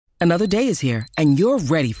Another day is here, and you're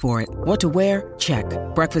ready for it. What to wear? Check.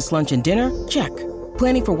 Breakfast, lunch, and dinner? Check.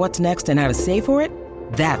 Planning for what's next and how to save for it?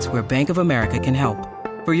 That's where Bank of America can help.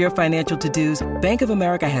 For your financial to-dos, Bank of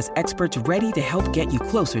America has experts ready to help get you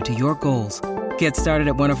closer to your goals. Get started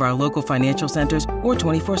at one of our local financial centers or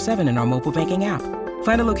 24/7 in our mobile banking app.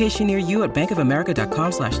 Find a location near you at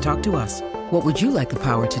bankofamerica.com/talktous. What would you like the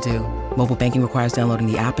power to do? Mobile banking requires downloading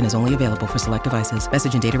the app and is only available for select devices.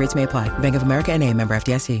 Message and data rates may apply. Bank of America N.A., member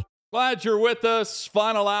FDIC. Glad you're with us.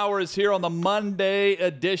 Final hour is here on the Monday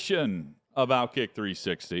edition of Outkick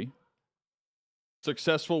 360.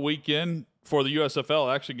 Successful weekend for the USFL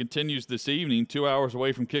actually continues this evening, 2 hours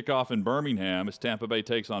away from kickoff in Birmingham as Tampa Bay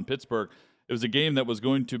takes on Pittsburgh. It was a game that was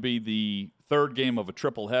going to be the third game of a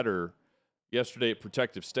triple header yesterday at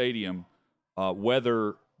Protective Stadium.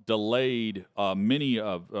 Weather delayed many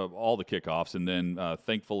of all the kickoffs, and then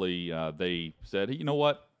thankfully they said, hey, you know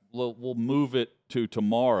what, we'll move it to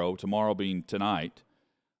tomorrow being tonight,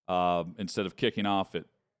 instead of kicking off at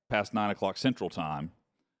past 9 o'clock Central Time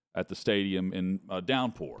at the stadium in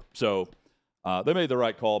downpour. So they made the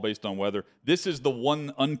right call based on weather. This is the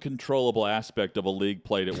one uncontrollable aspect of a league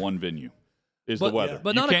played at one venue. Is the weather.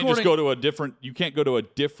 But you can't just go to a different. You can't go to a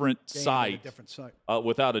different site,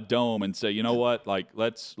 without a dome and say, you know what, like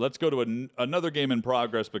let's go to another game in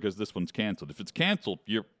progress because this one's canceled. If it's canceled,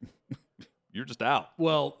 you're just out.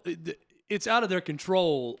 Well, it's out of their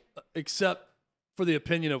control, except for the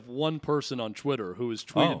opinion of one person on Twitter who has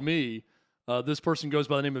tweeted me. This person goes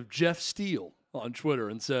by the name of Jeff Steele on Twitter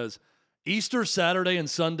and says, Easter Saturday and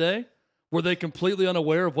Sunday. Were they completely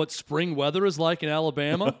unaware of what spring weather is like in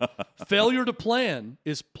Alabama? Failure to plan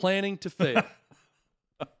is planning to fail.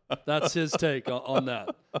 That's his take on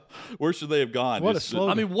that. Where should they have gone? What a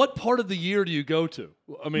slogan. I mean, what part of the year do you go to?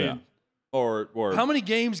 I mean, or how many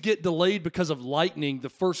games get delayed because of lightning the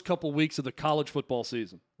first couple weeks of the college football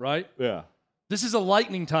season, right? Yeah. This is a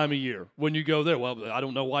lightning time of year when you go there. Well, I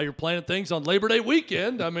don't know why you're planning things on Labor Day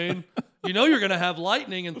weekend. I mean, you know you're going to have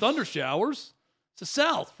lightning and thunder showers. It's the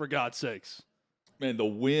South, for God's sakes. Man, the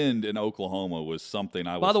wind in Oklahoma was something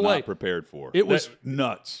I was not prepared for. It was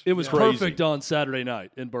nuts. It was perfect on Saturday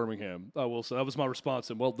night in Birmingham, I will say. That was my response.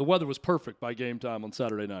 And, well, the weather was perfect by game time on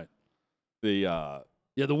Saturday night. The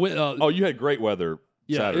wind. you had great weather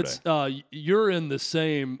Saturday. It's you're in the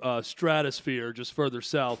same stratosphere just further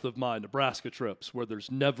south of my Nebraska trips where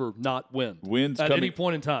there's never not wind. Winds at any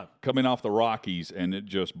point in time. Coming off the Rockies, and it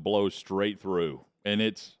just blows straight through. And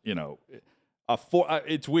it's,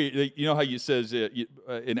 it's weird. You know how you says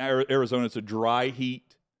in Arizona it's a dry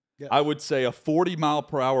heat? Yes. I would say a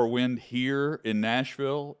 40-mile-per-hour wind here in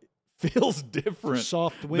Nashville feels different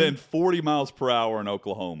soft wind than 40 miles per hour in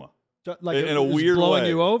Oklahoma. So, like in a weird blowing way.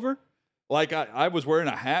 You over? Like I was wearing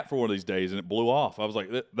a hat for one of these days and it blew off. I was like,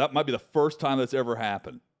 that might be the first time that's ever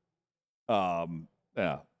happened. I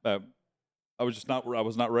was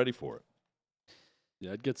not ready for it.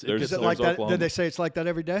 Yeah, it gets Is it like that? Did they say it's like that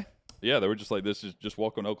every day? Yeah, they were just like, this is just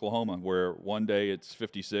welcome to Oklahoma, where one day it's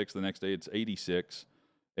 56, the next day it's 86,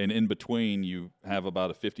 and in between you have about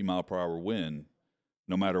a 50-mile-per-hour wind,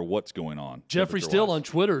 no matter what's going on. Jeffrey Steele on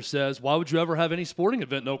Twitter says, why would you ever have any sporting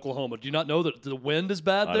event in Oklahoma? Do you not know that the wind is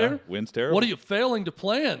bad there? Wind's terrible. What are you failing to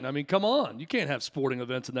plan? I mean, come on. You can't have sporting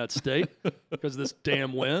events in that state because of this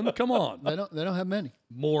damn wind. Come on. They don't have many.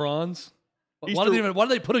 Morons. Why do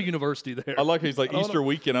they put a university there? I like he's like Easter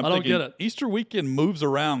weekend. I don't get it. Easter weekend moves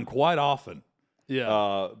around quite often.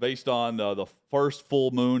 Yeah. Based on the first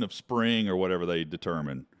full moon of spring or whatever they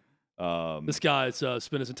determine. This guy's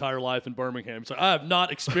spent his entire life in Birmingham. So I have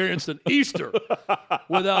not experienced an Easter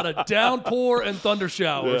without a downpour and thunder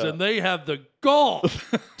showers, and they have the gall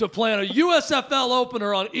to plan a USFL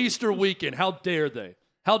opener on Easter weekend. How dare they?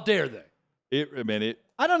 How dare they?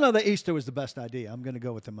 I don't know that Easter was the best idea. I'm going to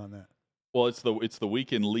go with them on that. Well, it's the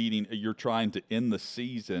weekend leading. You're trying to end the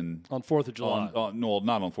season on 4th of July. No,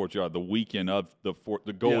 not on 4th of July. The weekend of the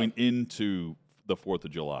going into the 4th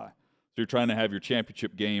of July. So you're trying to have your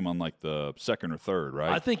championship game on like the 2nd or 3rd, right?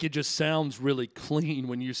 I think it just sounds really clean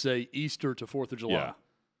when you say Easter to 4th of July. Yeah.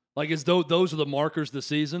 Like as though those are the markers of the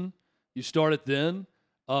season. You start it then.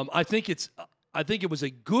 I think it was a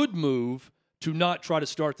good move to not try to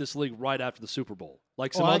start this league right after the Super Bowl,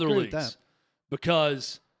 like some other leagues,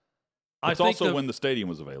 because. It's also when the stadium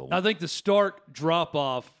was available. I think the stark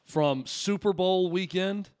drop-off from Super Bowl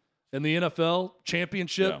weekend in the NFL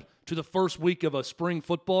championship to the first week of a spring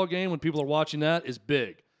football game when people are watching that is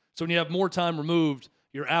big. So when you have more time removed,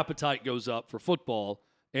 your appetite goes up for football,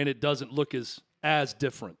 and it doesn't look as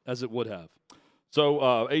different as it would have.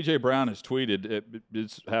 So A.J. Brown has tweeted,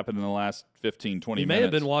 it's happened in the last 15, 20 minutes. He may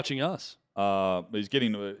have been watching us. He's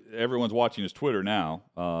getting everyone's watching his Twitter now.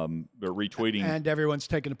 They're retweeting, and everyone's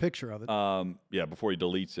taking a picture of it. before he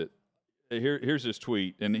deletes it. Here's his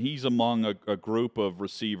tweet, and he's among a group of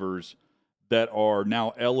receivers that are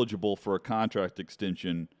now eligible for a contract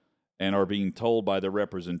extension and are being told by their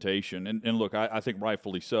representation. And look, I think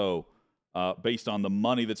rightfully so, based on the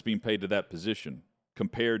money that's being paid to that position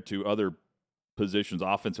compared to other positions,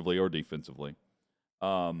 offensively or defensively.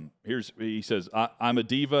 He says, I'm a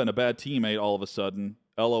diva and a bad teammate all of a sudden.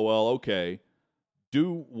 LOL, okay.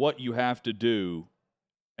 Do what you have to do,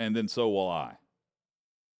 and then so will I.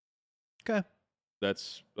 Okay.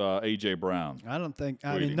 That's A.J. Brown. I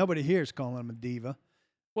mean, nobody here is calling him a diva.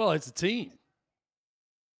 Well, it's a team.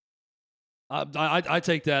 I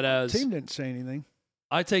take that as... Team didn't say anything.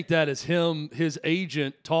 I take that as his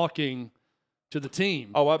agent talking to the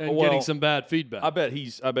team and getting some bad feedback. I bet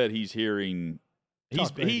he's hearing...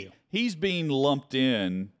 He's being lumped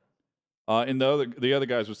in, and the other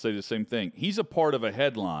guys would say the same thing. He's a part of a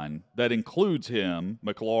headline that includes him,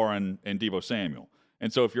 McLaurin, and Deebo Samuel.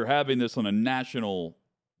 And so if you're having this on a national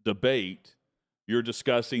debate, you're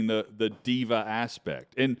discussing the diva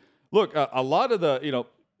aspect. And look, a lot of the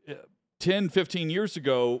 10, 15 years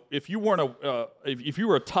ago, if you weren't if you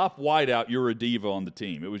were a top wideout, you were a diva on the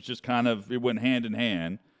team. It was just it went hand in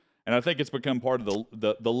hand. And I think it's become part of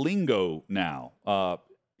the lingo now.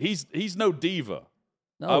 He's no diva.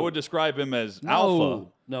 No. I would describe him as alpha.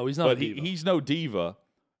 No, he's not but a diva. He's no diva.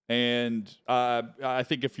 And I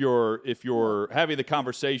think if you're having the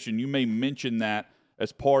conversation, you may mention that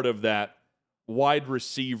as part of that wide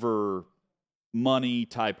receiver money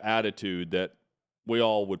type attitude that we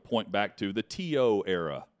all would point back to. The T.O.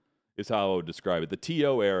 era is how I would describe it. The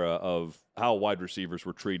T.O. era of how wide receivers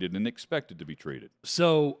were treated and expected to be treated.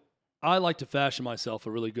 So I like to fashion myself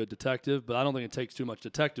a really good detective, but I don't think it takes too much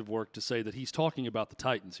detective work to say that he's talking about the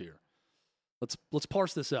Titans here. Let's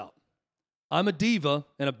parse this out. I'm a diva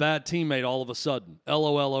and a bad teammate all of a sudden.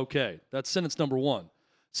 LOL, okay. That's sentence number one.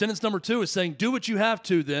 Sentence number two is saying, do what you have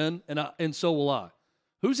to then, and so will I.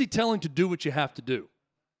 Who's he telling to do what you have to do?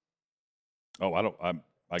 Oh,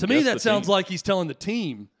 to me, that sounds like he's telling the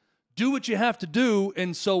team, do what you have to do,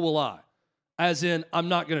 and so will I. As in, I'm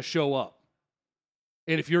not going to show up.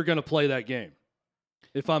 And if you're going to play that game,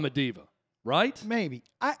 if I'm a diva, right? Maybe.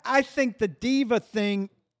 I think the diva thing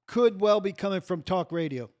could well be coming from talk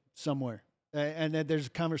radio somewhere. And then there's a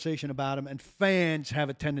conversation about him, and fans have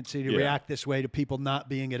a tendency to react this way to people not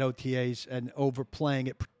being at OTAs and overplaying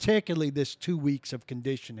it, particularly this 2 weeks of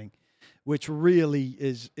conditioning, which really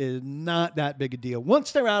is not that big a deal.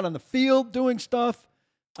 Once they're out on the field doing stuff,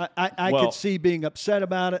 I could see being upset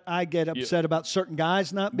about it. I get upset about certain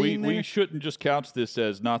guys not being there. We shouldn't just couch this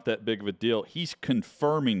as not that big of a deal. He's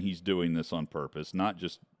confirming he's doing this on purpose,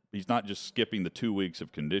 he's not just skipping the 2 weeks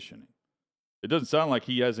of conditioning. It doesn't sound like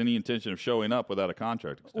he has any intention of showing up without a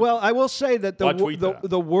contract extension. Well, I will say that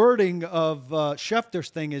the wording of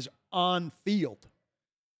Schefter's thing is on field.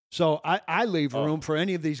 So I leave room for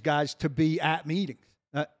any of these guys to be at meetings.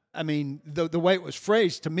 I mean, the way it was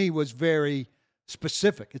phrased to me was very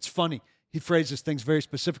specific. It's funny. He phrases things very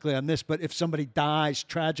specifically on this, but if somebody dies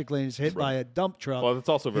tragically and is hit by a dump truck, well, that's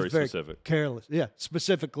also very specific. Careless, yeah,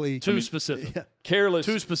 specifically too specific. Yeah. Careless,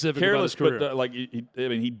 too specific. Careless, about his career.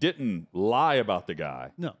 but he didn't lie about the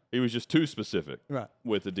guy. No, he was just too specific. Right.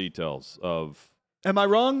 With the details of. Am I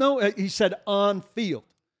wrong though? He said on field.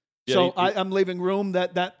 Yeah, so I'm leaving room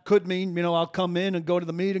that could mean I'll come in and go to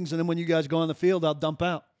the meetings, and then when you guys go on the field, I'll dump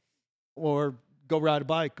out or go ride a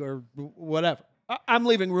bike or whatever. I'm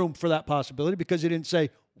leaving room for that possibility because he didn't say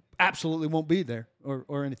absolutely won't be there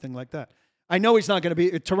or anything like that. I know he's not going to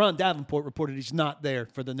be. Teron Davenport reported he's not there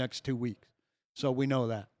for the next 2 weeks. So we know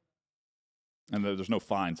that. And there's no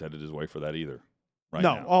fines headed his way for that either. Right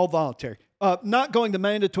no, now. all voluntary. Not going to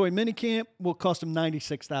mandatory minicamp will cost him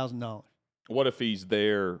 $96,000. What if he's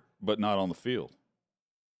there but not on the field?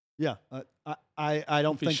 Yeah. I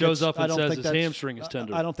don't if think he shows up and says his that's, hamstring is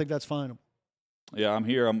tender. I don't think that's fine. Yeah, I'm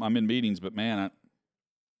here. I'm in meetings, but man,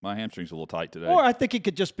 my hamstring's a little tight today. Or I think he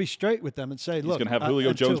could just be straight with them and say, look, he's going to have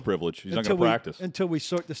Julio Jones privilege. He's not going to practice. Until we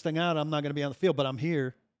sort this thing out, I'm not going to be on the field, but I'm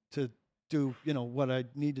here to do, what I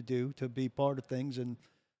need to do to be part of things. And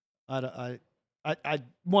I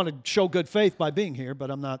want to show good faith by being here, but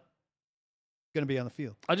I'm not going to be on the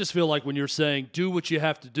field. I just feel like when you're saying, do what you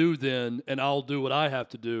have to do then, and I'll do what I have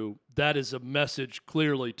to do, that is a message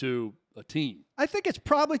clearly to a team. I think it's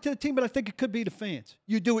probably to the team, but I think it could be to fans.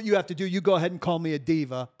 You do what you have to do. You go ahead and call me a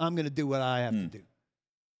diva. I'm going to do what I have to do.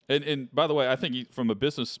 And by the way, I think from a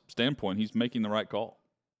business standpoint, he's making the right call.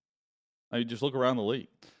 I mean, just look around the league.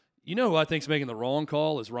 You know who I think's making the wrong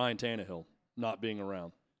call is Ryan Tannehill not being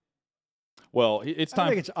around. Well, it's time. I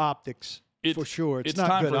think it's optics for sure. It's not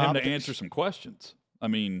time good for him optics. to answer some questions. I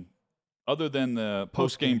mean, other than the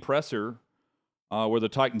post-game presser where the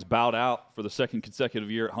Titans bowed out for the second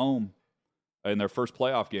consecutive year at home in their first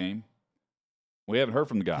playoff game, we haven't heard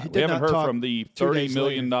from the guy. We haven't heard from the $30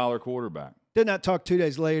 million quarterback. Did not talk 2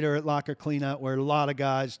 days later at locker cleanout where a lot of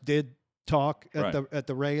guys did talk at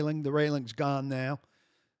the railing. The railing's gone now.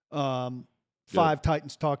 5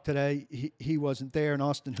 Titans talked today. He wasn't there, and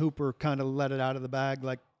Austin Hooper kind of let it out of the bag.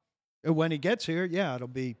 Like, when he gets here, it'll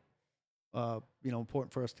be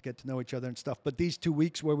important for us to get to know each other and stuff. But these 2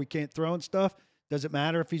 weeks where we can't throw and stuff, does it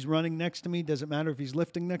matter if he's running next to me? Does it matter if he's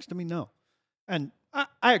lifting next to me? No. And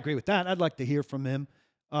I agree with that. I'd like to hear from him.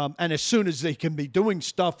 And as soon as they can be doing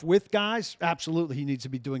stuff with guys, absolutely he needs to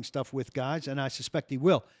be doing stuff with guys, and I suspect he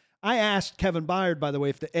will. I asked Kevin Byard, by the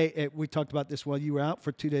way, if we talked about this while you were out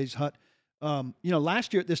for 2 days, Hut.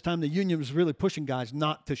 Last year at this time, the union was really pushing guys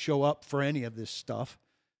not to show up for any of this stuff.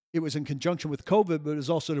 It was in conjunction with COVID, but it was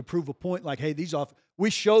also to prove a point like, hey, we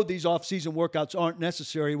showed these off-season workouts aren't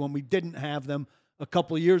necessary when we didn't have them a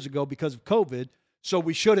couple of years ago because of COVID, so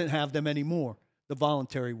we shouldn't have them anymore, the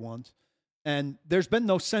voluntary ones. And there's been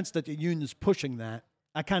no sense that the union's pushing that.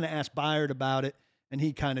 I kind of asked Byard about it, and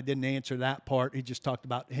he kind of didn't answer that part. He just talked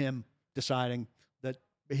about him deciding that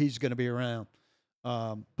he's going to be around.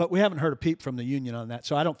 But we haven't heard a peep from the union on that,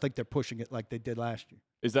 so I don't think they're pushing it like they did last year.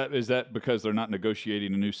 Is that because they're not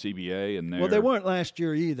negotiating a new CBA? Well, they weren't last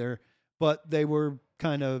year either, but they were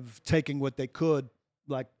kind of taking what they could,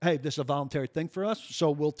 like, hey, this is a voluntary thing for us,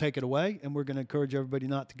 so we'll take it away, and we're going to encourage everybody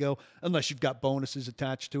not to go unless you've got bonuses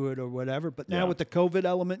attached to it or whatever. But now with the COVID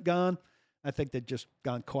element gone, I think they've just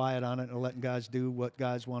gone quiet on it and letting guys do what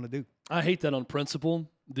guys want to do. I hate that on principle.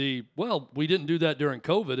 We didn't do that during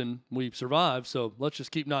COVID, and we survived, so let's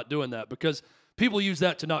just keep not doing that, because people use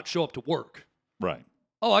that to not show up to work. Right.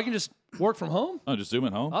 Oh, I can just work from home? Oh, just zoom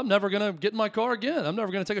at home? I'm never going to get in my car again. I'm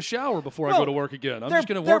never going to take a shower before I go to work again. I'm just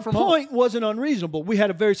going to work from home. Their point home. wasn't unreasonable. We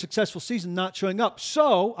had a very successful season not showing up.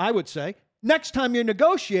 So I would say next time you're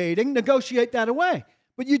negotiating, negotiate that away.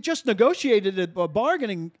 But you just negotiated a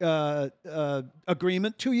bargaining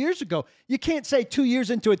agreement 2 years ago. You can't say 2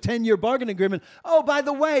 years into a 10-year bargaining agreement, oh, by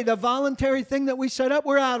the way, the voluntary thing that we set up,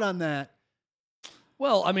 we're out on that.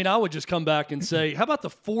 Well, I mean, I would just come back and say, how about the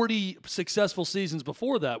 40 successful seasons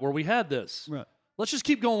before that where we had this? Right. Let's just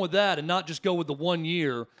keep going with that and not just go with the 1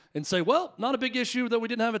 year and say, well, not a big issue that we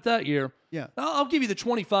didn't have it that year. Yeah. I'll give you the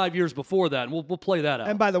 25 years before that, and we'll play that out.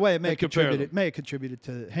 And by the way, it may have contributed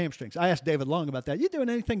to hamstrings. I asked David Long about that. You doing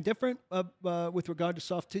anything different with regard to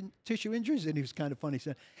soft tissue injuries? And he was kind of funny. He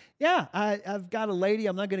said, yeah, I've got a lady.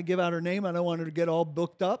 I'm not going to give out her name. I don't want her to get all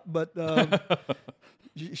booked up, but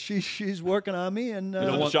she's working on me. And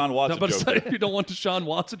Deshaun Watson you don't want Deshaun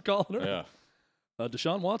Watson calling her? Yeah.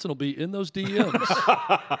 Deshaun Watson will be in those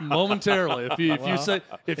DMs momentarily. If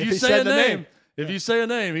you say a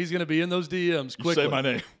name, he's going to be in those DMs quickly. You say my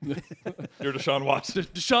name. You're Deshaun Watson.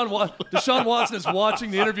 Deshaun Watson is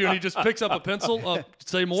watching the interview and he just picks up a pencil.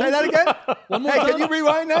 Say more. Say that again. One more time. Can you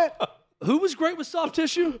rewind that? Who was great with soft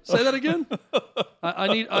tissue? Say that again.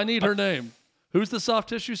 I need her name. Who's the soft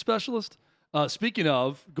tissue specialist? Speaking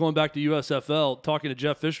of, going back to USFL, talking to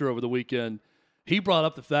Jeff Fisher over the weekend, he brought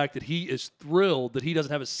up the fact that he is thrilled that he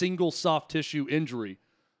doesn't have a single soft tissue injury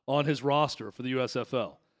on his roster for the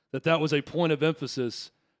USFL. That was a point of emphasis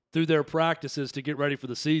through their practices to get ready for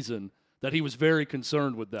the season, that he was very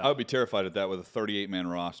concerned with that. I would be terrified at that with a 38-man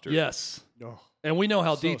roster. Yes. Oh, and we know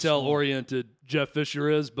how detail-oriented Jeff Fisher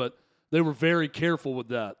is, but they were very careful with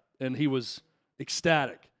that, and he was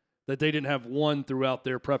ecstatic that they didn't have one throughout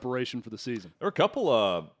their preparation for the season. There were a couple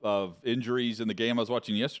of injuries in the game I was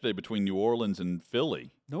watching yesterday between New Orleans and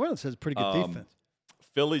Philly. New Orleans has pretty good defense.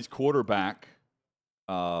 Philly's quarterback.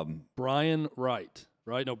 Brian Wright,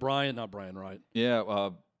 right? No, not Brian Wright.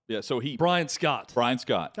 Yeah, so Brian Scott.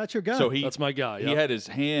 That's your guy. So that's my guy. He had his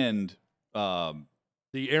hand. The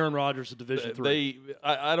Aaron Rodgers of Division III.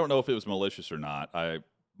 I don't know if it was malicious or not.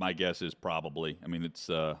 My guess is probably. I mean, it's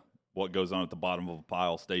what goes on at the bottom of a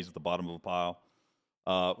pile stays at the bottom of a pile.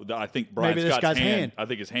 I think Brian Scott's hand. I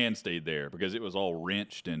think his hand stayed there because it was all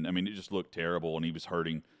wrenched, and I mean, it just looked terrible, and he was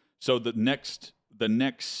hurting. So the next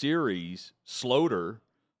series, Sloter,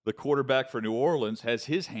 the quarterback for New Orleans, has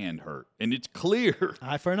his hand hurt, and it's clear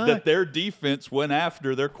that their defense went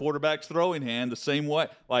after their quarterback's throwing hand the same way.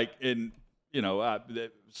 Sloter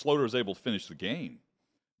was able to finish the game,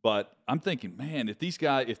 but I'm thinking, man, if these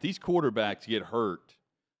quarterbacks get hurt.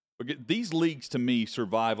 These leagues, to me,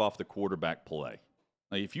 survive off the quarterback play.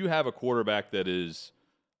 Like if you have a quarterback that is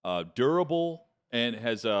durable and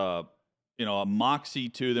has a moxie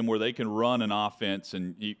to them where they can run an offense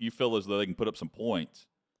and you feel as though they can put up some points.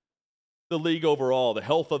 The league overall, the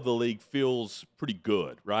health of the league feels pretty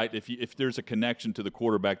good, right? If there's a connection to the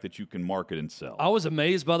quarterback that you can market and sell. I was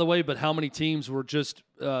amazed, by the way, but how many teams were just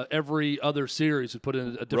every other series would put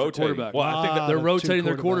in a different quarterback. Well, I think that they're rotating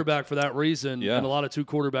their quarterback for that reason, and a lot of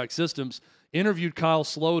 2-quarterback systems. Interviewed Kyle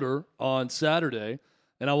Sloter on Saturday,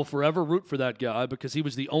 and I will forever root for that guy because he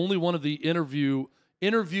was the only one of the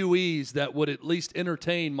interviewees that would at least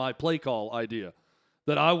entertain my play call idea.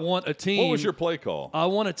 That I want a team. What was your play call? I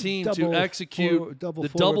want a team to execute the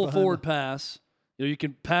double forward pass. You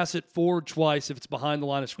can pass it forward twice if it's behind the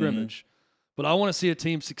line of scrimmage. But I want to see a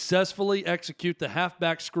team successfully execute the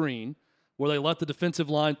halfback screen where they let the defensive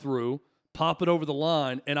line through, pop it over the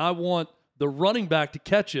line, and I want the running back to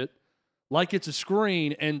catch it like it's a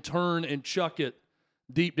screen and turn and chuck it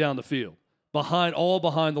deep down the field, behind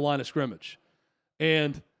the line of scrimmage.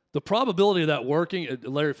 And the probability of that working,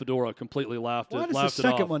 Larry Fedora completely laughed Why it. does the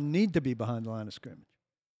second off. one need to be behind the line of scrimmage?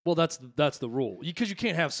 Well, that's the rule. Because you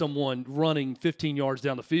can't have someone running 15 yards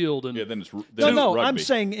down the field. And then it's No, rugby. I'm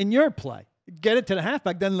saying in your play, get it to the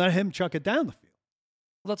halfback, then let him chuck it down the field.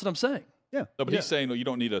 Well, that's what I'm saying. Yeah. No, but he's saying you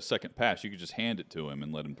don't need a second pass. You could just hand it to him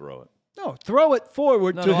and let him throw it. No, throw it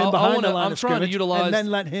forward to him behind the line of scrimmage, and then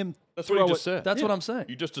let him That's throw what he just said. That's what I'm saying.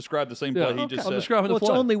 You just described the same play he just I'm said. describing the Well, play.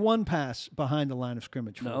 it's only one pass behind the line of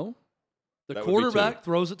scrimmage. No. The That would be quarterback two.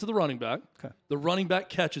 throws it to the running back. Okay. The running back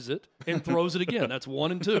catches it and throws it again. That's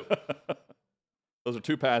 1 and 2. Those are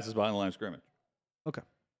 2 passes behind the line of scrimmage. Okay.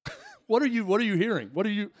 What are you hearing?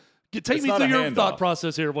 Take It's me not through a your handoff. thought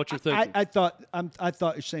process here of what you're thinking. I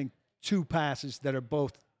thought you're saying 2 passes that are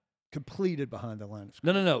both completed behind the line of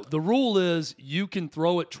scrimmage. No. The rule is you can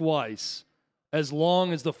throw it twice as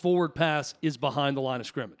long as the forward pass is behind the line of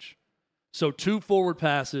scrimmage. So 2 forward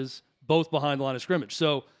passes, both behind the line of scrimmage.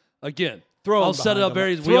 So again, I'll set it up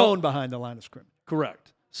very thrown behind the line of scrimmage.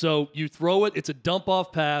 Correct. So you throw it, it's a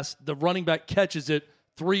dump-off pass. The running back catches it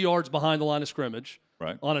 3 yards behind the line of scrimmage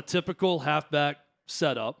on a typical halfback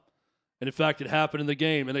setup. And, in fact, it happened in the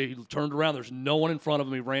game, and they turned around. There's no one in front of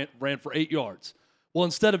him. He ran for 8 yards. Well,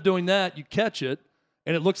 instead of doing that, you catch it,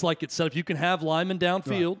 and it looks like it's set up. You can have linemen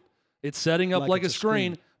downfield. Right. It's setting up like a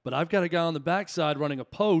screen, but I've got a guy on the backside running a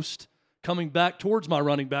post coming back towards my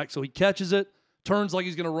running back, so he catches it, turns like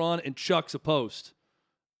he's going to run, and chucks a post.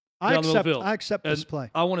 I accept this play.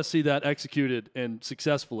 I want to see that executed and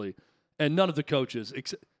successfully. And none of the coaches,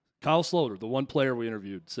 Kyle Sloter, the one player we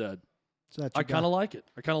interviewed, said, I kind of like it.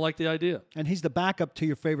 I kind of like the idea. And he's the backup to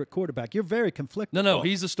your favorite quarterback. You're very conflicted. No,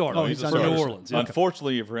 he's the starter. Oh, he's for New Orleans. Yeah.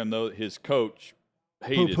 Unfortunately for him, though, his coach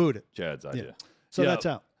hated Chad's idea. Yeah. So that's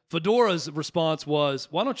out. Fedora's response was,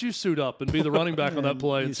 why don't you suit up and be the running back on that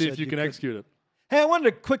play and see if you can execute it? Hey, I wanted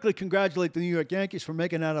to quickly congratulate the New York Yankees for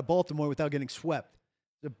making it out of Baltimore without getting swept.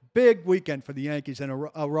 It's a big weekend for the Yankees, and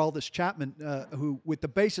Aroldis Chapman, who, with the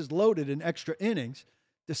bases loaded in extra innings,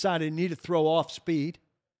 decided he needed to throw off speed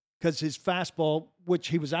because his fastball, which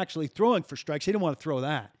he was actually throwing for strikes, he didn't want to throw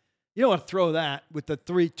that. You don't want to throw that with the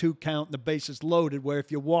 3-2 count and the bases loaded, where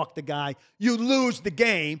if you walk the guy, you lose the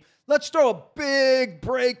game. Let's throw a big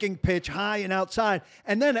breaking pitch high and outside.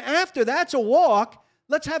 And then after that's a walk,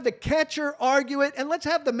 let's have the catcher argue it, and let's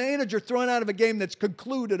have the manager thrown out of a game that's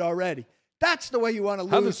concluded already. That's the way you want to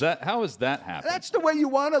lose. How has that happened? That's the way you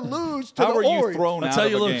want to lose to the Orioles. How are you thrown That's out how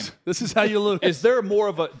of you a lose. game? This is how you lose. Is there more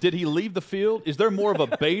of a – did he leave the field? Is there more of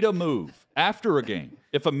a beta move after a game?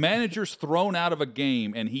 If a manager's thrown out of a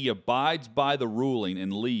game and he abides by the ruling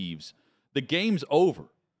and leaves, the game's over.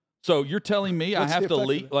 So you're telling me I have to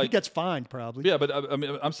leave? He gets fined probably. Yeah, but I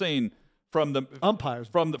mean, I'm saying from the umpires,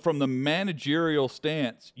 from the managerial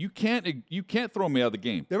stance, you can't throw me out of the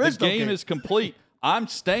game. The game is complete. I'm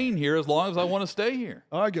staying here as long as I want to stay here.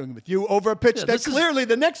 Arguing with you over a pitch that clearly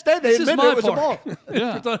the next day they admitted it was a ball.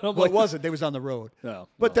 Yeah. Well, it wasn't. They was on the road. No,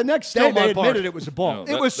 but the next day they admitted it was a ball.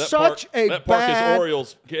 No, it was that bad. Park is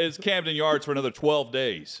Orioles is Camden Yards for another 12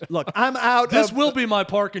 days. Look, I'm out. This will be my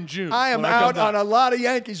park in June. I am out on a lot of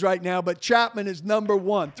Yankees right now, but Chapman is number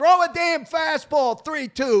one. Throw a damn fastball,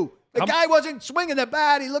 3-2. The guy wasn't swinging the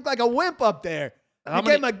bat. He looked like a wimp up there. He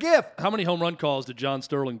gave him a gift. How many home run calls did John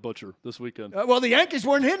Sterling butcher this weekend? Well, the Yankees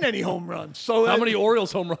weren't hitting any home runs. So how many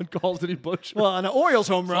Orioles home run calls did he butcher? Well, on an Orioles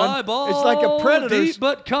home run, fly ball, it's like a Predators. Deep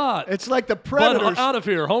but caught. It's like the Predators. But out of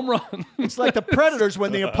here, home run. It's like the Predators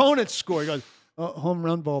when the opponents score. He goes, home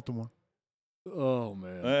run, Baltimore. Oh,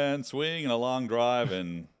 man. And swing and a long drive,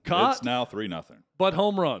 and Caught, it's now 3-0. But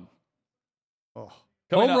home run. Oh.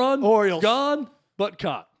 Home run, Orioles. Gone, but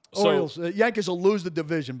caught. Orioles. Yankees will lose the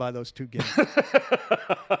division by those 2 games.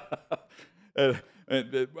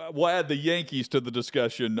 We'll add the Yankees to the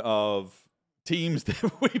discussion of teams that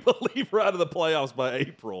we believe are out of the playoffs by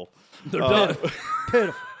April. They're done.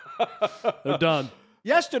 Pitiful. They're done.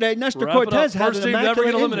 Yesterday, Nestor Wrap it up. Cortez had First an team never immaculate get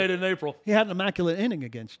inning. eliminated in April. He had an immaculate inning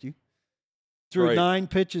against you. Threw Right. 9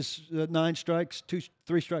 pitches, 9 strikes, 3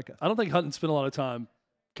 strikeouts. I don't think Hutton spent a lot of time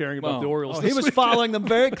caring about the Orioles. He this was weekend. following them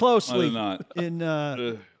very I closely did not. in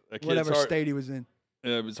That kid's whatever hard- state he was in.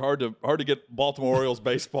 It was hard to get Baltimore Orioles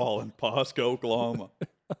baseball in Pawhuska, Oklahoma.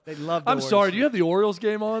 They loved. I'm sorry. Do you have the Orioles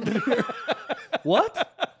game on? What?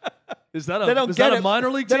 Is that They don't is that get a it. minor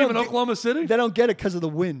league They team don't in get- Oklahoma City? They don't get it because of the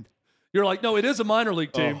wind. You're like, no, it is a minor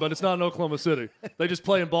league team, but it's not in Oklahoma City. They just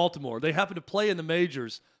play in Baltimore. They happen to play in the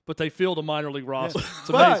majors, but they field a minor league roster. It's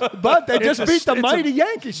amazing. But they just beat the It's mighty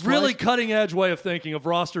Yankees. Really twice. cutting edge way of thinking of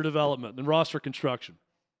roster development and roster construction.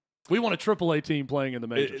 We want a AAA team playing in the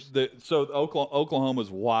majors. So Oklahoma's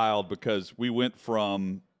wild because we went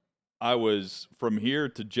I was from here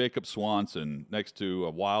to Jacob Swanson next to a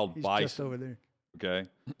wild He's bison. just over there. Okay.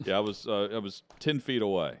 Yeah, I was 10 feet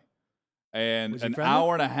away. And Was he an friendly?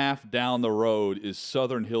 hour and a half down the road is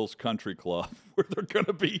Southern Hills Country Club, where they're going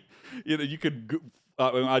to be, you could,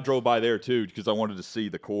 I drove by there too because I wanted to see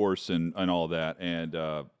the course and all that. And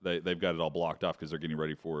they've got it all blocked off because they're getting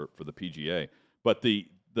ready for the PGA. But the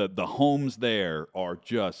homes there are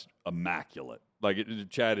just immaculate. Like,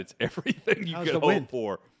 Chad, it's everything you How's could the hope wind?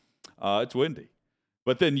 for. It's windy.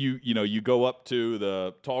 But then you go up to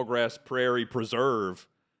the Tallgrass Prairie Preserve,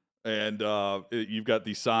 and you've got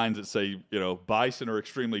these signs that say, bison are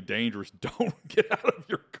extremely dangerous. Don't get out of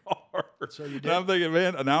your car. So you did? And I'm thinking,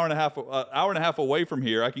 man, an hour and a half away from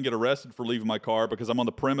here, I can get arrested for leaving my car because I'm on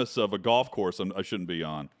the premise of a golf course I shouldn't be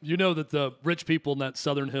on. You know that the rich people in that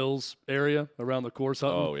Southern Hills area around the course,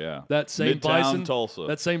 Hutton, Oh, yeah. that same Midtown bison, Tulsa.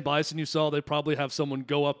 that same bison you saw, they probably have someone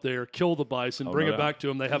go up there, kill the bison, bring no it doubt. back to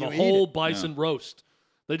them. They have You a eat whole it. bison roast.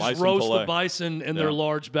 They just Bison roast fillet. the bison in their Yeah.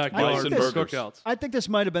 large backyard Bison for burgers. cookouts. I think this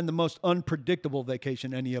might have been the most unpredictable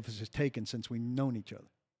vacation any of us has taken since we've known each other.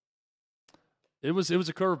 It was a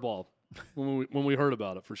curveball when we heard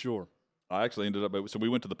about it, for sure. I actually ended up, so we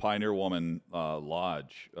went to the Pioneer Woman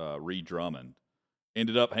Lodge, Reed Drummond.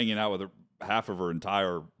 Ended up hanging out with half of her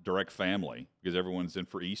entire direct family because everyone's in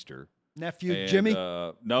for Easter. Nephew And, Jimmy.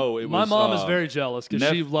 No, it My was. mom is very jealous because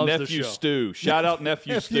she loves the Nephew show. Stu. Shout out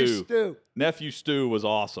Nephew Nephew Stu. Stu. Nephew Stu was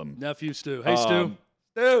awesome. Nephew Stu. Hey, Stu.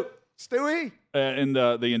 Stewie. And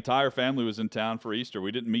the entire family was in town for Easter.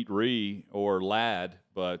 We didn't meet Ree or Lad,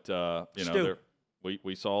 but Stu.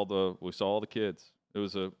 we saw the kids. It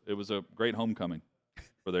was a great homecoming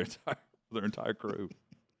for their entire crew.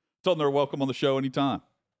 Told them they're welcome on the show anytime.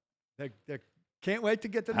 They can't wait to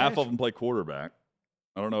get to Half Nashville. of them play quarterback.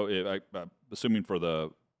 I don't know. I'm assuming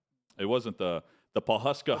it wasn't the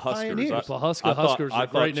Pawhuska Huskers. Pioneers. Pawhuska Huskers. I a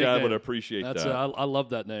thought great Chad nickname. would appreciate That's that. I love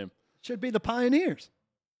that name. Should be the Pioneers.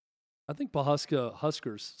 I think Pawhuska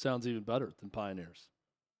Huskers sounds even better than Pioneers.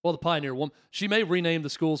 Well, the Pioneer woman. She may rename the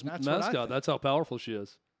school's That's what I mascot. think. That's how powerful she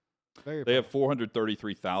is. They have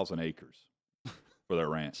 433,000 acres for their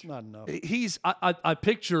ranch. It's not enough. I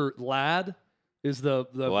picture Lad is the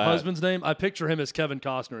Lad. husband's name. I picture him as Kevin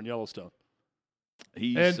Costner in Yellowstone.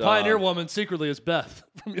 He's, And Pioneer Woman secretly is Beth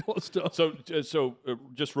from Yellowstone. So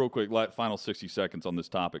just real quick, final 60 seconds on this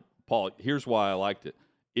topic. Paul, here's why I liked it.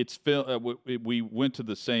 We went to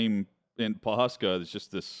the same in Pawhuska. It's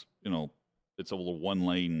just this, it's a little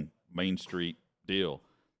one-lane Main Street deal.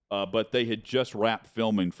 But they had just wrapped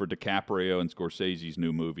filming for DiCaprio and Scorsese's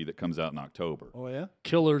new movie that comes out in October. Oh yeah.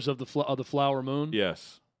 Killers of the Flower Moon.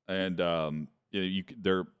 Yes, and they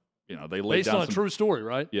laid Based down on a some, true story,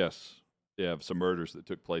 right? Yes. Yeah, some murders that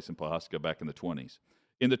took place in Pawhuska back in the 20s.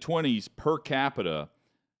 In the 20s, per capita,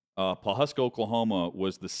 Pawhuska, Oklahoma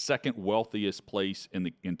was the second wealthiest place in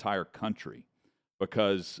the entire country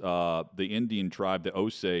because the Indian tribe, the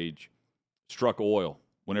Osage, struck oil.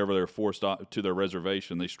 Whenever they were forced to their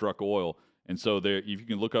reservation, they struck oil. And so if you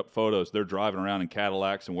can look up photos, they're driving around in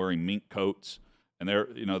Cadillacs and wearing mink coats. And they're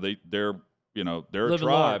a Living tribe,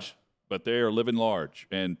 large. but they are living large.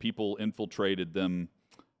 And people infiltrated them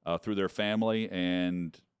through their family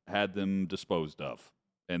and had them disposed of.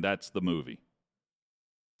 And that's the movie.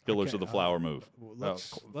 Killers Okay, of the Flower Moon.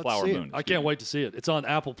 let's Flower see it. Moon. I can't wait to see it. It's on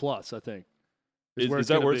Apple Plus, I think. Is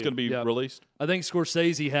that where it's going to be Yeah. released? I think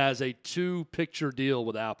Scorsese has a 2-picture deal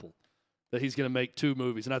with Apple that he's going to make 2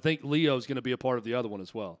 movies, and I think Leo's going to be a part of the other one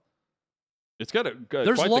as well. It's got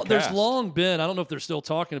There's quite the there's cast. long been, I don't know if they're still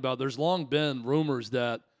talking about, there's long been rumors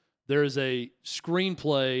that there is a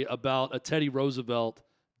screenplay about a Teddy Roosevelt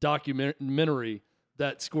documentary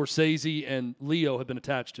that Scorsese and Leo have been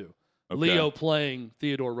attached to. Okay. Leo playing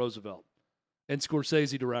Theodore Roosevelt and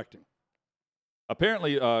Scorsese directing.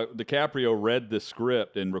 Apparently, DiCaprio read the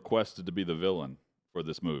script and requested to be the villain for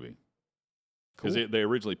this movie. Because Cool. they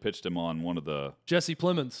originally pitched him on one of the... Jesse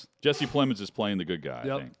Plemons. Jesse Plemons is playing the good guy,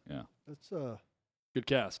 Yep. I think. Yeah. That's a Good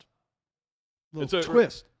cast. little It's a-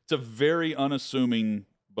 twist. It's a very unassuming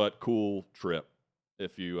but cool trip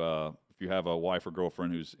if you have a wife or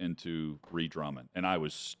girlfriend who's into Ree Drummond. And I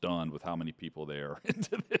was stunned with how many people they are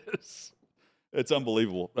into this. It's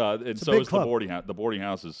unbelievable. And It's a so big is club. the boarding house. The boarding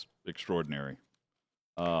house is extraordinary.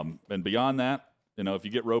 And beyond that, if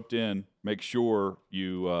you get roped in, make sure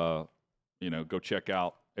you go check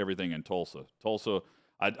out everything in Tulsa. Tulsa,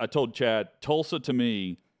 I told Chad, Tulsa to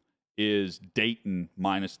me is Dayton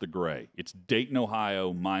minus the gray. It's Dayton,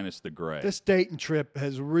 Ohio minus the gray. This Dayton trip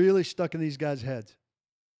has really stuck in these guys' heads.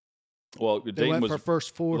 Well, They Dayton went was for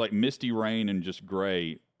first four. like misty rain and just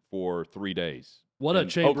gray for 3 days. What a And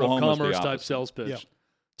Chamber Oklahoma was of the Commerce type opposite. sales pitch. Yeah.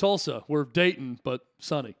 Tulsa, we're Dayton, but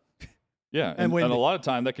sunny. Yeah, And and windy. a lot of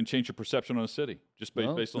time that can change your perception on a city just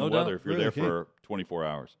Well, based on no the weather doubt. if you're Really there for 24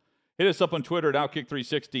 hours. Hit us up on Twitter at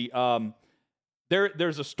Outkick360.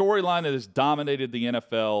 There's a storyline that has dominated the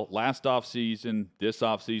NFL last offseason, this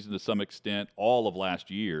offseason to some extent, all of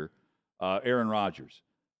last year, Aaron Rodgers.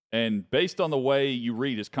 And based on the way you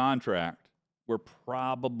read his contract, we're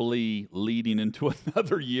probably leading into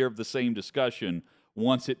another year of the same discussion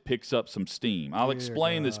once it picks up some steam. I'll Dear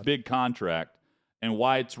explain this God. big contract and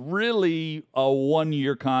why it's really a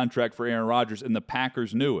 1-year contract for Aaron Rodgers, and the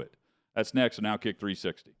Packers knew it. That's next on Outkick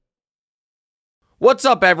 360. What's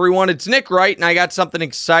up, everyone? It's Nick Wright, and I got something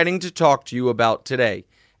exciting to talk to you about today.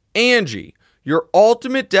 Angie, your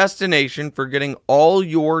ultimate destination for getting all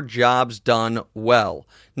your jobs done well.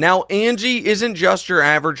 Now, Angie isn't just your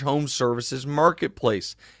average home services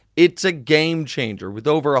marketplace. It's a game changer with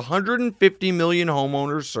over 150 million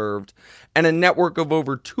homeowners served and a network of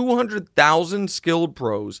over 200,000 skilled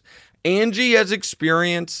pros. Angie has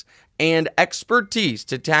experience and expertise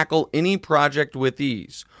to tackle any project with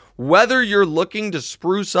ease. Whether you're looking to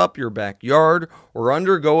spruce up your backyard or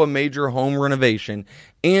undergo a major home renovation,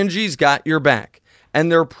 Angie's got your back.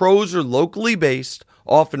 And their pros are locally based,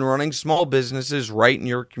 often running small businesses right in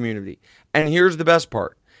your community. And here's the best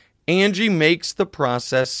part. Angie makes the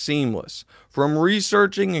process seamless. From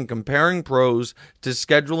researching and comparing pros to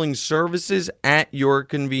scheduling services at your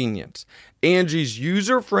convenience. Angie's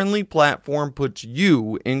user-friendly platform puts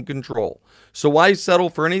you in control. So why settle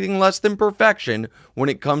for anything less than perfection when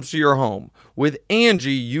it comes to your home? With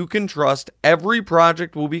Angie, you can trust every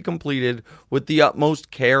project will be completed with the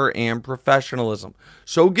utmost care and professionalism.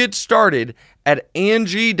 So get started at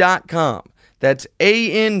Angie.com. That's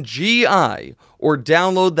ANGI, or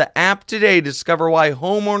download the app today to discover why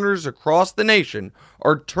homeowners across the nation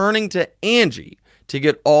are turning to Angie to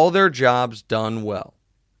get all their jobs done well.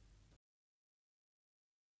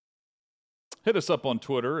 Hit us up on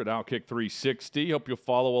Twitter at Outkick360. Hope you'll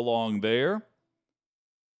follow along there.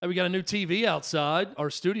 Hey, we got a new TV outside our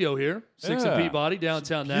studio here, 6 Yeah. and Peabody,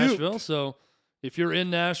 downtown Cute. Nashville. So if you're in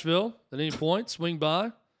Nashville at any point, swing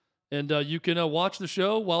by, and you can watch the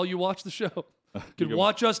show while you watch the show. You can can-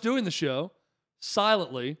 watch us doing the show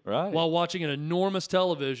silently Right. while watching an enormous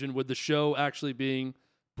television with the show actually being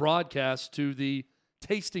broadcast to the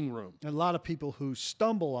tasting room. And a lot of people who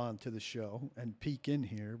stumble onto the show and peek in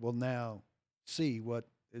here will now see what,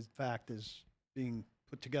 in fact, is being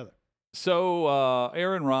put together. So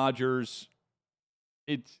Aaron Rodgers,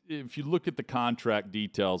 if you look at the contract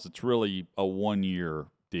details, it's really a 1-year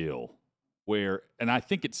deal and I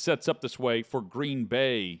think it sets up this way for Green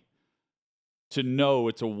Bay to know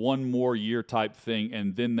it's a 1 more year type thing,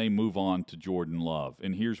 and then they move on to Jordan Love.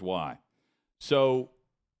 And here's why. So,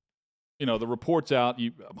 the report's out,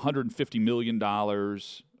 $150 million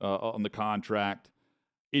on the contract.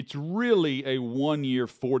 It's really a 1-year,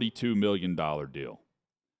 $42 million deal.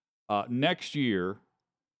 Next year,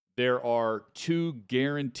 there are 2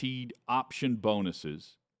 guaranteed option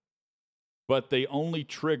bonuses, but they only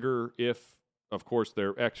trigger if, of course,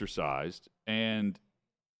 they're exercised, and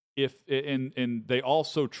they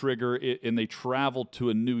also trigger it, and they travel to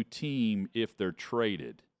a new team if they're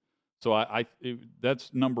traded. So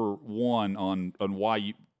that's number one on why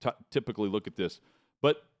you typically look at this.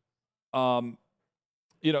 But the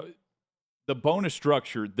bonus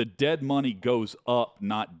structure, the dead money goes up,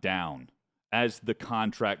 not down, as the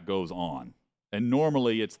contract goes on. And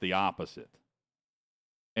normally it's the opposite.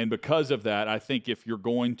 And because of that, I think if you're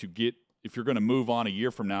going to move on a year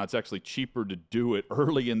from now, it's actually cheaper to do it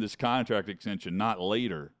early in this contract extension, not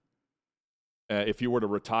later. If you were to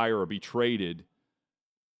retire or be traded,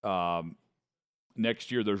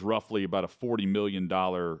 next year there's roughly about a $40 million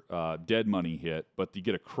dead money hit, but you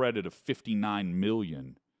get a credit of $59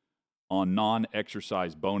 million on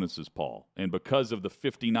non-exercise bonuses, Paul. And because of the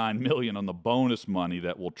 $59 million on the bonus money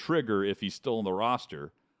that will trigger if he's still on the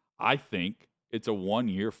roster, I think it's a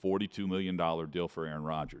 1-year, $42 million deal for Aaron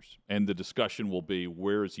Rodgers. And the discussion will be,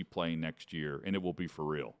 where is he playing next year? And it will be for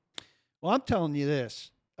real. Well, I'm telling you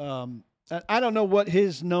this. I don't know what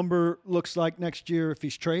his number looks like next year if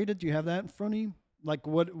he's traded. Do you have that in front of you? Like,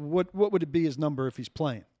 what would it be his number if he's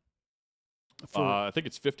playing? I think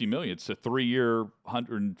it's $50 million. It's a 3-year,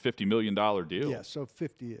 $150 million deal. Yeah, so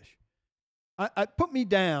 50-ish. I put me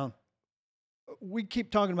down. We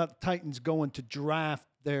keep talking about the Titans going to draft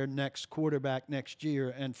their next quarterback next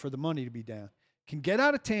year and for the money to be down. Can get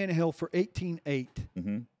out of Tannehill for $18.8.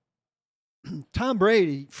 Mm-hmm. Tom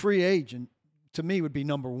Brady, free agent, to me would be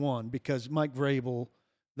number one because Mike Vrabel,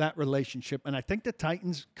 that relationship. And I think the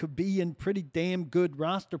Titans could be in pretty damn good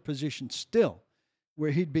roster position still,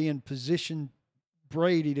 where he'd be in position,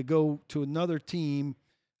 Brady, to go to another team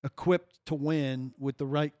equipped to win with the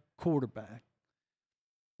right quarterback.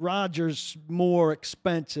 Rodgers more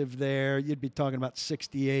expensive there. You'd be talking about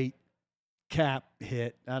 68 cap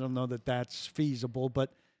hit. I don't know that that's feasible,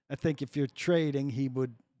 but I think if you're trading, he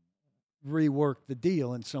would rework the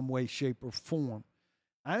deal in some way, shape, or form.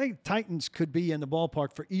 I think Titans could be in the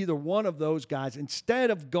ballpark for either one of those guys instead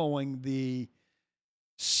of going the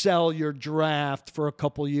sell your draft for a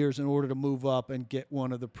couple years in order to move up and get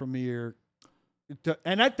one of the premier.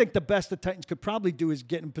 And I think the best the Titans could probably do is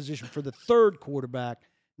get in position for the third quarterback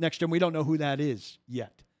next year. We don't know who that is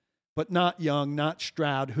yet, but not Young, not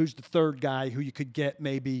Stroud. Who's the third guy who you could get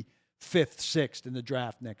maybe 5th, 6th in the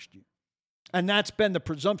draft next year? And that's been the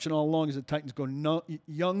presumption all along, is the Titans go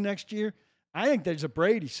Young next year. I think there's a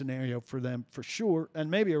Brady scenario for them for sure,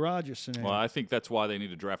 and maybe a Rodgers scenario. Well, I think that's why they need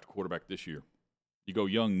to draft a quarterback this year. You go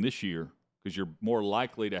young this year because you're more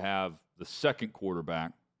likely to have the second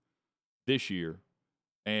quarterback this year,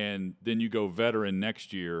 and then you go veteran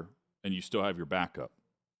next year, and you still have your backup.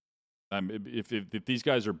 If these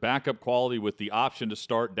guys are backup quality with the option to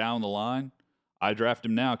start down the line, I draft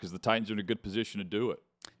him now because the Titans are in a good position to do it.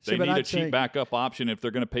 They need a cheap backup option. If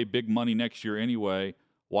they're going to pay big money next year anyway,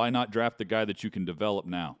 why not draft the guy that you can develop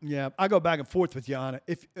now? Yeah, I go back and forth with you on it.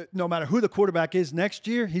 If no matter who the quarterback is next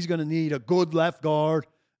year, he's going to need a good left guard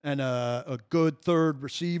and a good third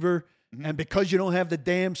receiver. Mm-hmm. And because you don't have the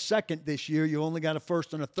damn second this year, you only got a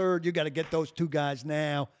first and a third. You got to get those two guys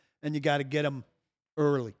now, and you got to get them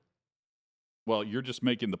early. Well, you're just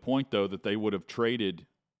making the point, though, that they would have traded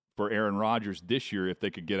for Aaron Rodgers this year if they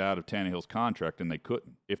could get out of Tannehill's contract, and they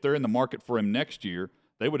couldn't. If they're in the market for him next year,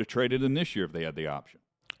 they would have traded him this year if they had the option.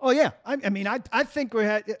 Oh, yeah. I think we've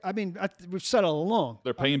said it all along.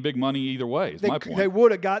 They're paying big money either way, is my point. They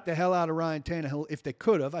would have got the hell out of Ryan Tannehill if they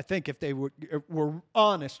could have. I think if they were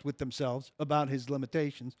honest with themselves about his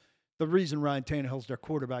limitations. The reason Ryan Tannehill's their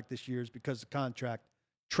quarterback this year is because the contract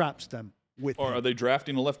traps them with him. Or are they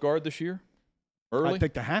drafting a left guard this year? Early? I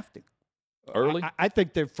think they have to. Early? I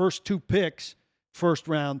think their first two picks, first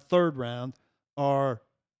round, third round, are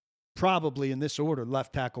probably in this order: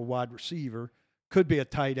 left tackle, wide receiver. Could be a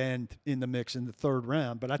tight end in the mix in the third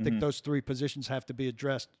round, but I think those three positions have to be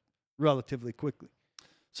addressed relatively quickly.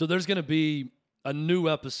 So there's going to be a new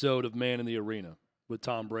episode of Man in the Arena with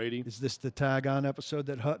Tom Brady. Is this the tag-on episode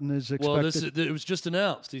that Hutton is expected? Well, it was just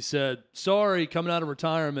announced. He said, sorry, coming out of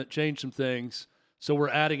retirement, changed some things, so we're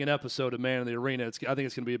adding an episode of Man in the Arena. I think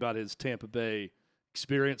it's going to be about his Tampa Bay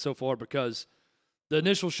experience so far because the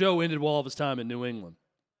initial show ended with all of his time in New England.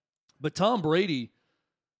 But Tom Brady,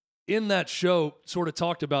 in that show, sort of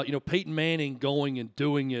talked about, Peyton Manning going and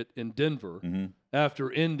doing it in Denver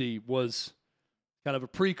after Indy was kind of a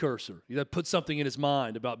precursor. He had put something in his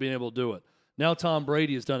mind about being able to do it. Now Tom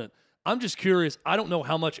Brady has done it. I'm just curious. I don't know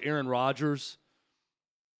how much Aaron Rodgers,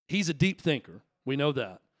 he's a deep thinker. We know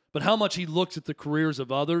that. But how much he looks at the careers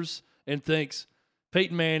of others and thinks,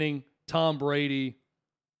 Peyton Manning, Tom Brady,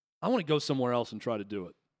 I want to go somewhere else and try to do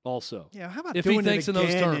it also. Yeah, how about if doing he thinks it again?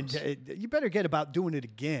 In those terms. You better get about doing it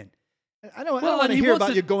again. I don't want to hear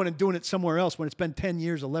about you going and doing it somewhere else when it's been 10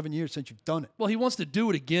 years, 11 years since you've done it. Well, he wants to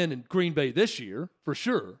do it again in Green Bay this year, for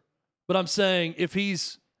sure. But I'm saying if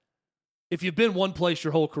you've been one place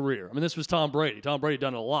your whole career, this was Tom Brady. Tom Brady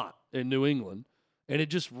done it a lot in New England, and it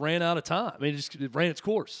just ran out of time. It ran its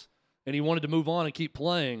course, and he wanted to move on and keep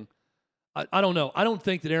playing. I don't know. I don't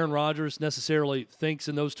think that Aaron Rodgers necessarily thinks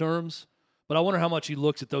in those terms, but I wonder how much he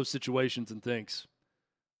looks at those situations and thinks,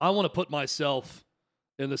 I want to put myself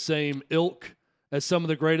in the same ilk as some of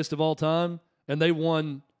the greatest of all time, and they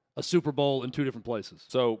won a Super Bowl in two different places.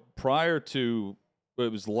 So prior to,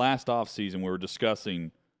 it was last offseason, we were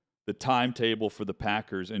discussing the timetable for the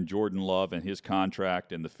Packers and Jordan Love and his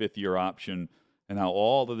contract and the fifth-year option and how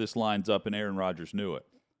all of this lines up, and Aaron Rodgers knew it.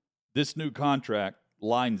 This new contract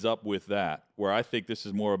lines up with that, where I think this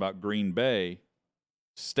is more about Green Bay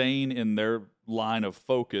staying in their line of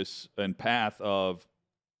focus and path of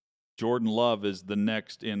Jordan Love is the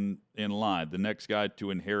next in line, the next guy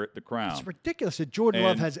to inherit the crown. It's ridiculous that Jordan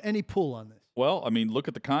Love has any pull on this. Well, I mean, look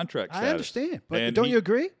at the contract status. I understand, but don't you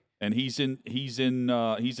agree? And he's in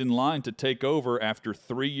line to take over after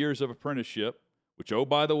 3 years of apprenticeship, which, oh,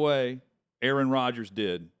 by the way, Aaron Rodgers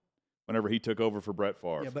did whenever he took over for Brett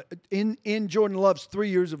Favre. Yeah, but in Jordan Love's 3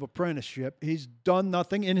 years of apprenticeship, he's done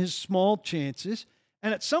nothing in his small chances.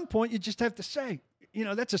 And at some point, you just have to say,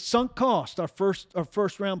 that's a sunk cost, our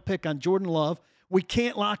first round pick on Jordan Love. We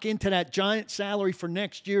can't lock into that giant salary for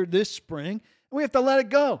next year this spring. And we have to let it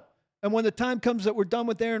go. And when the time comes that we're done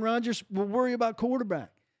with Aaron Rodgers, we'll worry about quarterback.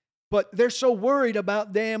 But they're so worried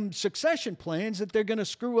about damn succession plans that they're going to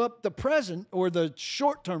screw up the present or the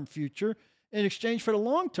short-term future in exchange for the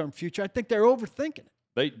long-term future. I think they're overthinking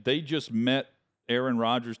it. They just met Aaron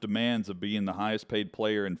Rodgers' demands of being the highest-paid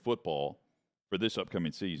player in football for this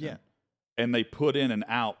upcoming season. Yeah. And they put in an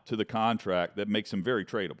out to the contract that makes him very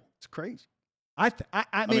tradable. It's crazy. I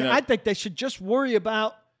think they should just worry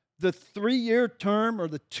about the 3-year term or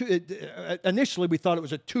the two. Initially, we thought it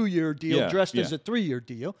was a 2-year deal dressed as a 3-year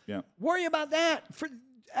deal. Yeah. Worry about that. For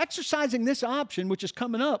exercising this option, which is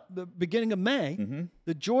coming up the beginning of May,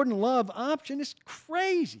 the Jordan Love option is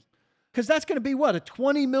crazy because that's going to be, what, a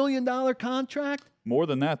 $20 million contract? More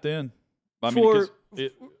than that then. By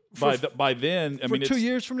then, for 2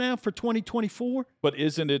 years from now, for 2024? But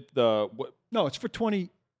isn't it the – No, it's for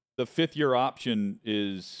 20 – The 5th-year option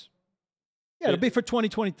is – yeah, it'll be for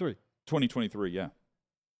 2023. 2023, yeah.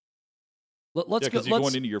 Let's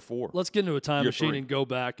going into year 4. Let's get into a time machine and go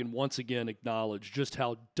back and once again acknowledge just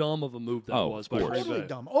how dumb of a move that was by Green Bay. Totally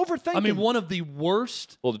dumb. Overthinking. I mean, one of the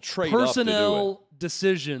worst personnel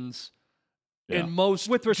decisions in most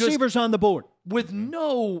with receivers on the board with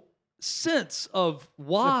no sense of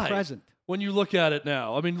why. The present. When you look at it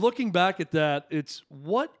now, I mean, looking back at that, it's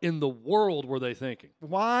what in the world were they thinking?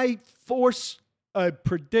 Why force a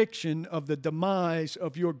prediction of the demise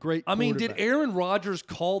of your great quarterback? I mean, did Aaron Rodgers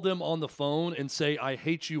call them on the phone and say, I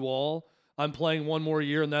hate you all, I'm playing one more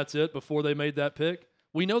year and that's it, before they made that pick?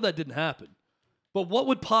 We know that didn't happen. But what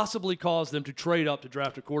would possibly cause them to trade up to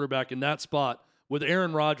draft a quarterback in that spot with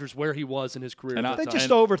Aaron Rodgers where he was in his career? They just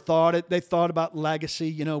overthought it. They thought about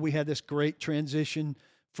legacy. We had this great transition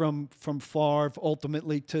from Favre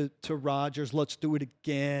ultimately to Rodgers. Let's do it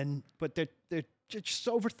again. But they're just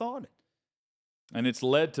overthought it. And it's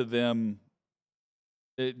led to them,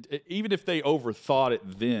 even if they overthought it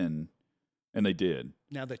then, and they did.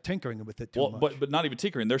 Now they're tinkering with it too much. But not even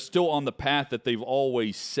tinkering. They're still on the path that they've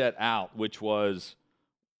always set out, which was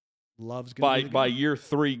Love's by year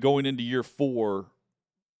 3, going into year 4,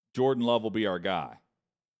 Jordan Love will be our guy.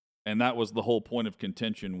 And that was the whole point of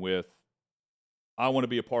contention with, I want to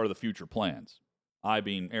be a part of the future plans. I,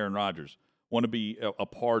 being Aaron Rodgers, want to be a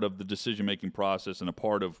part of the decision-making process and a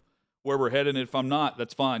part of where we're headed. And if I'm not,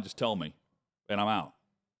 that's fine. Just tell me, and I'm out.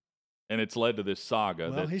 And it's led to this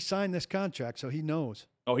saga. Well, he signed this contract, so he knows.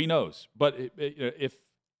 Oh, he knows. But if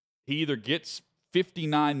he either gets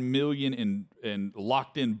 $59 million in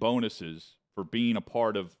locked-in bonuses for being a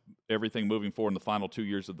part of everything moving forward in the final 2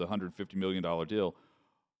 years of the $150 million deal,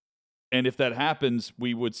 and if that happens,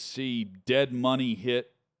 we would see dead money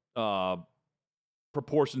hit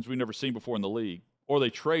proportions we've never seen before in the league. Or they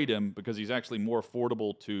trade him because he's actually more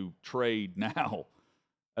affordable to trade now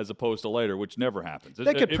as opposed to later, which never happens. It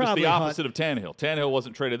was the opposite of Tannehill. Tannehill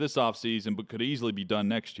wasn't traded this offseason, but could easily be done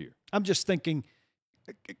next year. I'm just thinking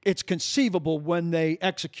it's conceivable when they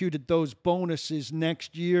executed those bonuses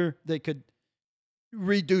next year, they could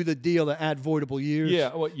redo the deal to add voidable years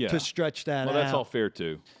to stretch that out. Well, that's all fair,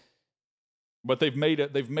 too. But they've made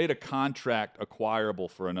a contract acquirable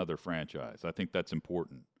for another franchise. I think that's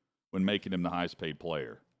important when making him the highest paid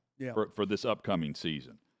player for this upcoming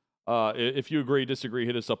season. If you agree, disagree,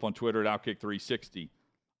 hit us up on Twitter at Outkick360.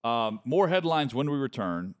 More headlines when we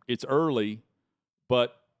return. It's early,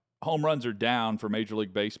 but home runs are down for Major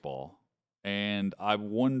League Baseball. And I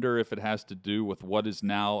wonder if it has to do with what is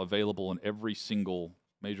now available in every single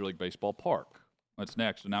Major League Baseball park. That's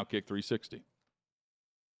next on Outkick 360.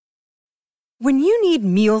 When you need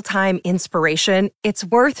mealtime inspiration, it's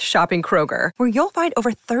worth shopping Kroger, where you'll find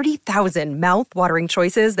over 30,000 mouth-watering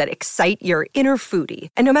choices that excite your inner foodie.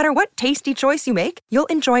 And no matter what tasty choice you make, you'll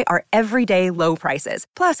enjoy our everyday low prices,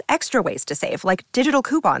 plus extra ways to save, like digital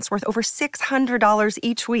coupons worth over $600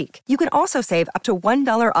 each week. You can also save up to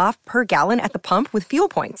 $1 off per gallon at the pump with fuel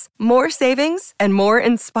points. More savings and more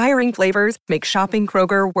inspiring flavors make shopping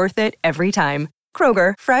Kroger worth it every time.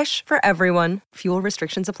 Kroger, fresh for everyone. Fuel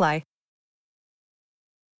restrictions apply.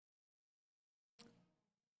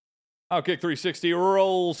 Outkick 360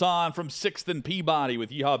 rolls on from 6th and Peabody with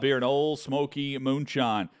Yeehaw Beer and Old Smoky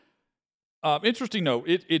Moonshine. Interesting note,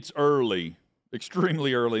 it's early,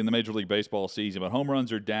 extremely early in the Major League Baseball season, but home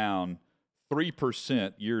runs are down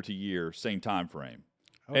 3% year to year, same time frame.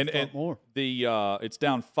 And more. It's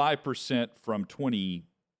down 5% from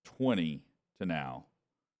 2020 to now.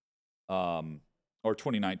 Or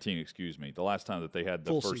 2019, excuse me, the last time that they had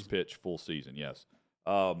the first pitch full season, yes.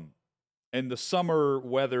 And the summer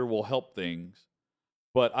weather will help things,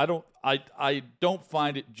 but I don't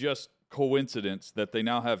find it just coincidence that they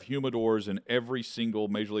now have humidors in every single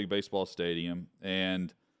Major League Baseball stadium,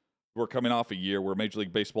 and we're coming off a year where Major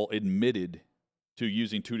League Baseball admitted to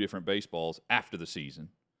using two different baseballs after the season,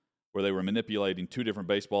 where they were manipulating two different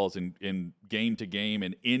baseballs in game to game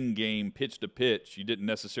and in-game pitch to pitch. You didn't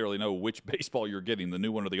necessarily know which baseball you're getting, the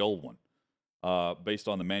new one or the old one. Based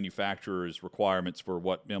on the manufacturer's requirements for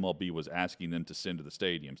what MLB was asking them to send to the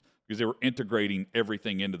stadiums, because they were integrating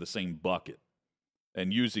everything into the same bucket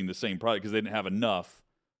and using the same product because they didn't have enough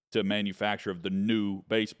to manufacture of the new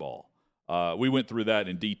baseball. We went through that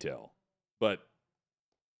in detail. But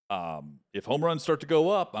if home runs start to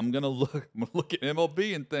go up, I'm gonna look at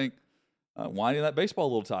MLB and think, winding that baseball a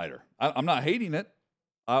little tighter. I'm not hating it.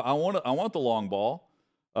 I want the long ball.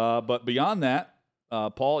 But beyond that,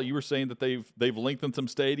 Paul, you were saying that they've lengthened some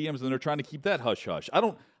stadiums and they're trying to keep that hush hush. I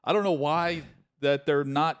don't know why that they're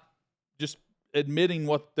not just admitting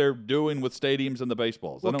what they're doing with stadiums and the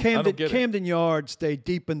baseballs. Well, Camden Yards, they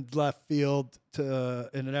deepened left field in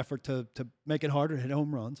an effort to make it harder to hit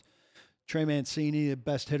home runs. Trey Mancini, the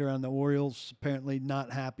best hitter on the Orioles, apparently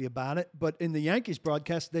not happy about it. But in the Yankees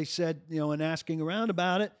broadcast, they said, in asking around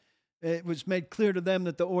about it, it was made clear to them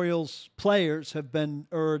that the Orioles players have been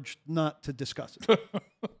urged not to discuss it.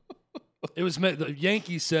 The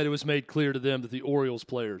Yankees said it was made clear to them that the Orioles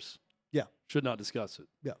players should not discuss it.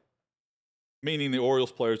 Yeah. Meaning the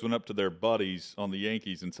Orioles players went up to their buddies on the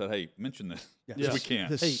Yankees and said, hey, mention this. Yes. We can't.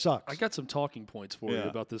 This sucks. I got some talking points for you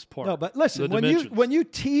about this part. No, but listen, when you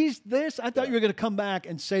teased this, I thought you were going to come back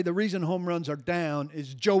and say the reason home runs are down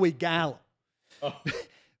is Joey Gallo. Oh.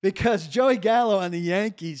 Because Joey Gallo on the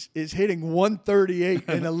Yankees is hitting 138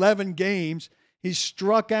 in 11 games. He's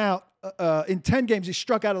struck out in 10 games. He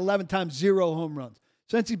struck out 11 times, 0 home runs.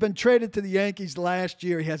 Since he's been traded to the Yankees last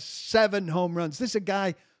year, he has 7 home runs. This is a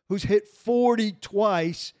guy who's hit 40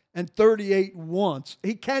 twice and 38 once.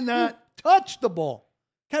 He cannot touch the ball.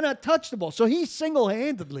 So he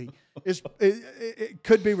single-handedly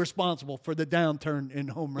could be responsible for the downturn in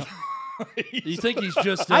home runs. You think he's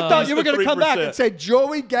just... I thought you were going to come back and say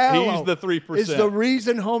Joey Gallo he's the 3%. Is the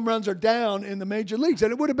reason home runs are down in the major leagues,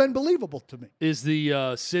 and it would have been believable to me. Is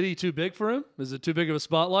the city too big for him? Is it too big of a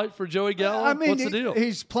spotlight for Joey Gallo? I mean, what's the deal?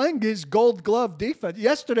 He's playing his gold glove defense.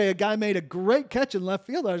 Yesterday, a guy made a great catch in left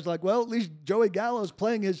field. I was like, well, at least Joey Gallo is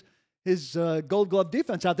playing his gold glove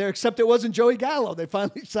defense out there, except it wasn't Joey Gallo. They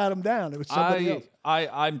finally sat him down. It was somebody else.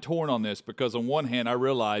 I'm torn on this because on one hand, I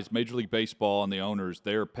realize Major League Baseball and the owners,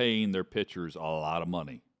 they're paying their pitchers a lot of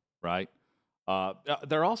money, right?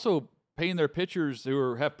 They're also paying their pitchers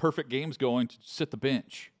who have perfect games going to sit the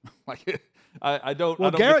bench. I don't.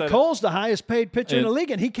 Well, Garrett Cole's the highest paid pitcher in the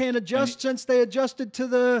league, and he can't adjust since they adjusted to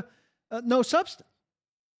the no substance.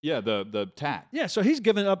 Yeah, the tack. Yeah, so he's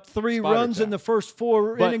given up 3 runs in the first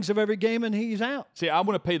 4 innings of every game, and he's out. See, I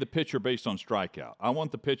want to pay the pitcher based on strikeout. I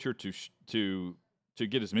want the pitcher to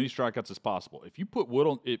get as many strikeouts as possible. If you put Wood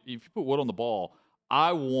on the ball,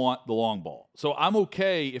 I want the long ball. So I'm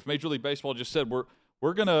okay if Major League Baseball just said we're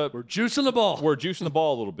juicing the ball. We're juicing the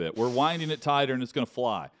ball a little bit. We're winding it tighter, and it's going to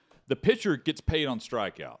fly. The pitcher gets paid on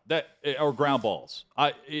strikeout or ground balls.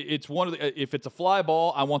 It's one of the. If it's a fly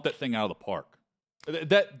ball, I want that thing out of the park.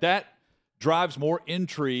 That drives more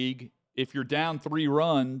intrigue if you're down 3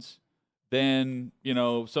 runs than,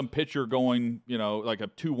 some pitcher going, like a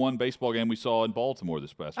 2-1 baseball game we saw in Baltimore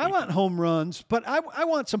this past week. I want home runs, but I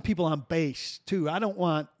want some people on base, too. I don't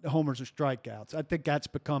want homers or strikeouts. I think that's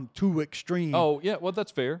become too extreme. Oh, yeah, well,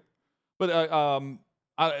 that's fair. But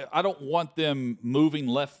I don't want them moving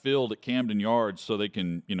left field at Camden Yards so they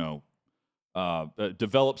can,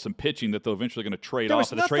 develop some pitching that they're eventually going to trade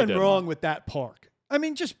off at the trade deadline. There was nothing wrong with that park. I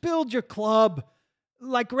mean, just build your club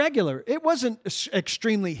like regular. It wasn't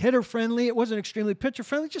extremely hitter-friendly. It wasn't extremely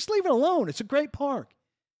pitcher-friendly. Just leave it alone. It's a great park.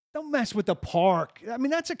 Don't mess with the park. I mean,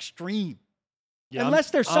 that's extreme. Yeah,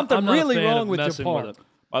 Unless there's something really wrong with your park.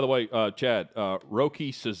 By the way, Chad,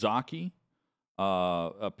 Roki Sasaki,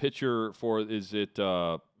 a pitcher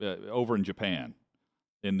over in Japan.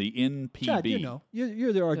 in the NPB. Chad, you know,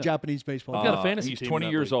 you're our Japanese baseball. I've got a fantasy He's team 20 in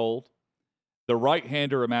that years league. old. The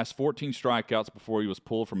right-hander amassed 14 strikeouts before he was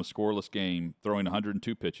pulled from a scoreless game, throwing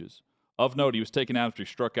 102 pitches. Of note, he was taken out after he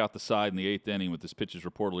struck out the side in the 8th inning, with his pitches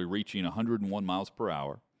reportedly reaching 101 miles per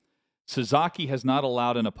hour. Sasaki has not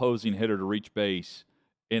allowed an opposing hitter to reach base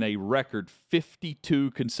in a record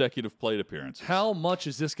 52 consecutive plate appearances. How much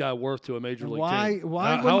is this guy worth to a major league team?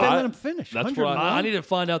 Why wouldn't they let him finish? That's what I need to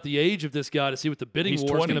find out the age of this guy to see what the bidding He's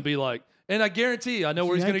war is 20. going to be like. And I guarantee you, I know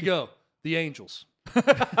where he's going to go. The Angels.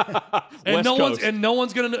 West Coast. No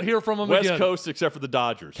one's going to hear from him West again. Coast, except for the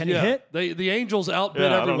Dodgers. Can he hit? The Angels outbid Yeah, I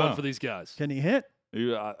don't everyone know. for these guys. Can he hit?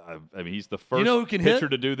 I mean, he's the first You know who can pitcher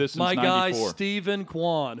hit? to do this since My 94. guy, Stephen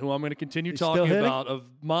Kwan, who I'm going to continue He's still talking hitting? about, of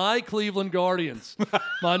my Cleveland Guardians,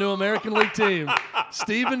 my new American League team.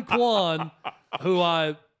 Stephen Kwan, who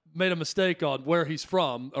I made a mistake on where he's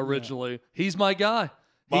from originally. He's my guy.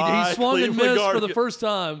 He My swung and Cleveland missed for Guardian. the first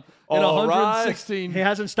time in All 116 He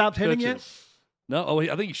hasn't stopped hitting yet? pitches. No,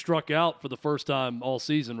 I think he struck out for the first time all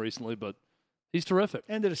season recently, but he's terrific.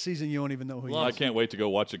 End of the season, you won't even know who he I is. can't wait to go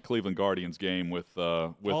watch a Cleveland Guardians game with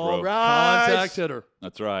All Rose. right. Contact hitter.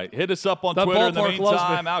 That's right. Hit us up on That Twitter in the ballpark loves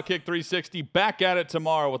me. meantime. Outkick 360. Back at it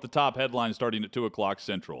tomorrow with the top headlines starting at 2 o'clock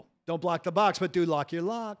Central. Don't block the box, but do lock your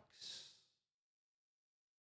lock.